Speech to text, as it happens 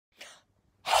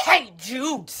Hey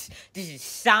dudes, this is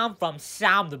Sam from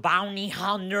Sam the Bounty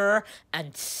Hunter,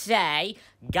 and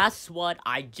guess what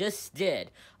I just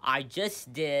did? I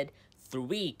just did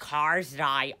 3 cars that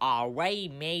I already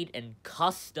made in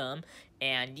custom,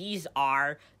 and these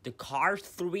are the Cars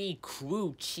 3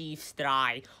 crew chiefs that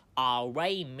I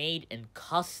already made in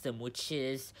custom, which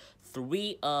is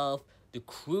 3 of the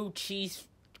crew chiefs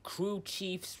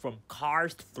from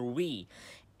Cars 3.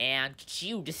 And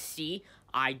you to see,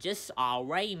 I just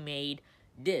already made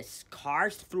this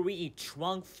Cars 3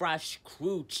 Trunk Fresh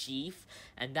Crew Chief,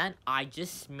 and then I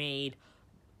just made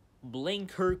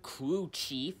Blinker Crew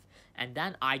Chief, and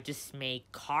then I just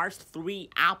made Cars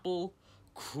 3 Apple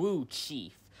Crew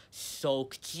Chief. So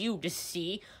you to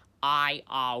see, I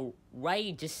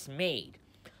already just made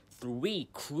 3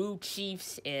 crew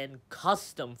chiefs in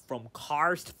custom from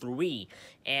Cars 3,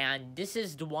 and this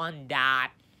is the one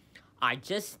that I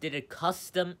just did a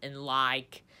custom in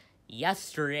like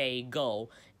yesterday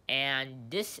ago, and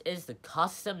this is the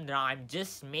custom that I'm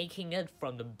just making it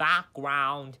from the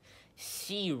background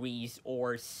series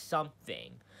or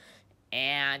something.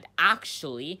 And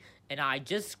actually, I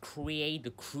just create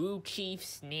the crew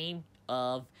chief's name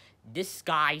of this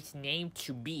guy's name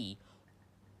to be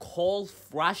Cold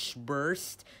Fresh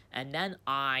Burst, and then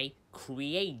I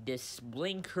create this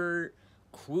Blinker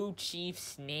crew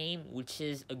chief's name, which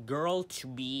is a girl, to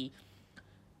be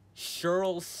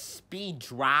Cheryl Speed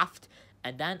Draft,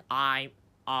 and then I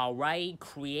already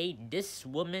create this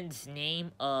woman's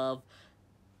name of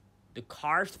the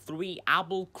Cars 3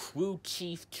 Apple crew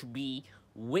chief to be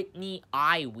Whitney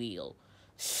Iwheel.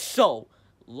 So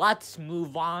let's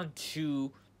move on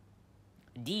to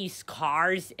these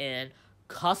cars in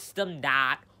custom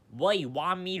that what you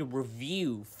want me to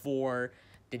review for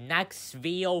the next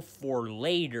video for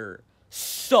later.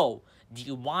 So, do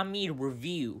you want me to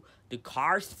review the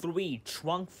Cars 3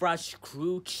 Trunk Fresh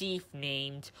Crew Chief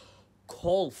named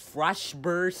Cold Fresh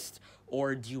Burst,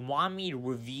 or do you want me to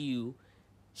review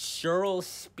Cheryl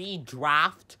Speed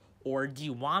Draft, or do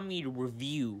you want me to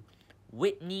review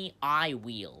Whitney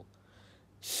Iwheel?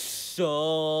 So,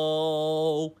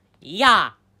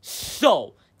 yeah.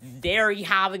 So, there you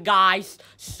have it, guys.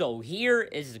 So here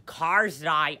is the cars that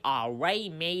I already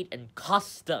made in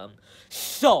custom.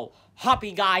 So, hope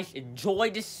you guys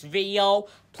enjoyed this video.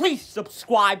 Please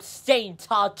subscribe, stay in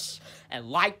touch,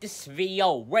 and like this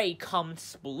video. Rate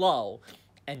comments below.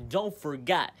 And don't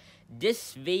forget,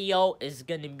 this video is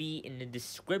gonna be in the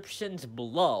descriptions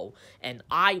below. And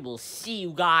I will see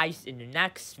you guys in the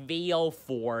next video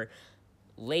for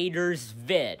later's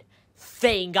vid.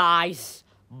 Thank you guys.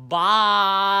 Bye.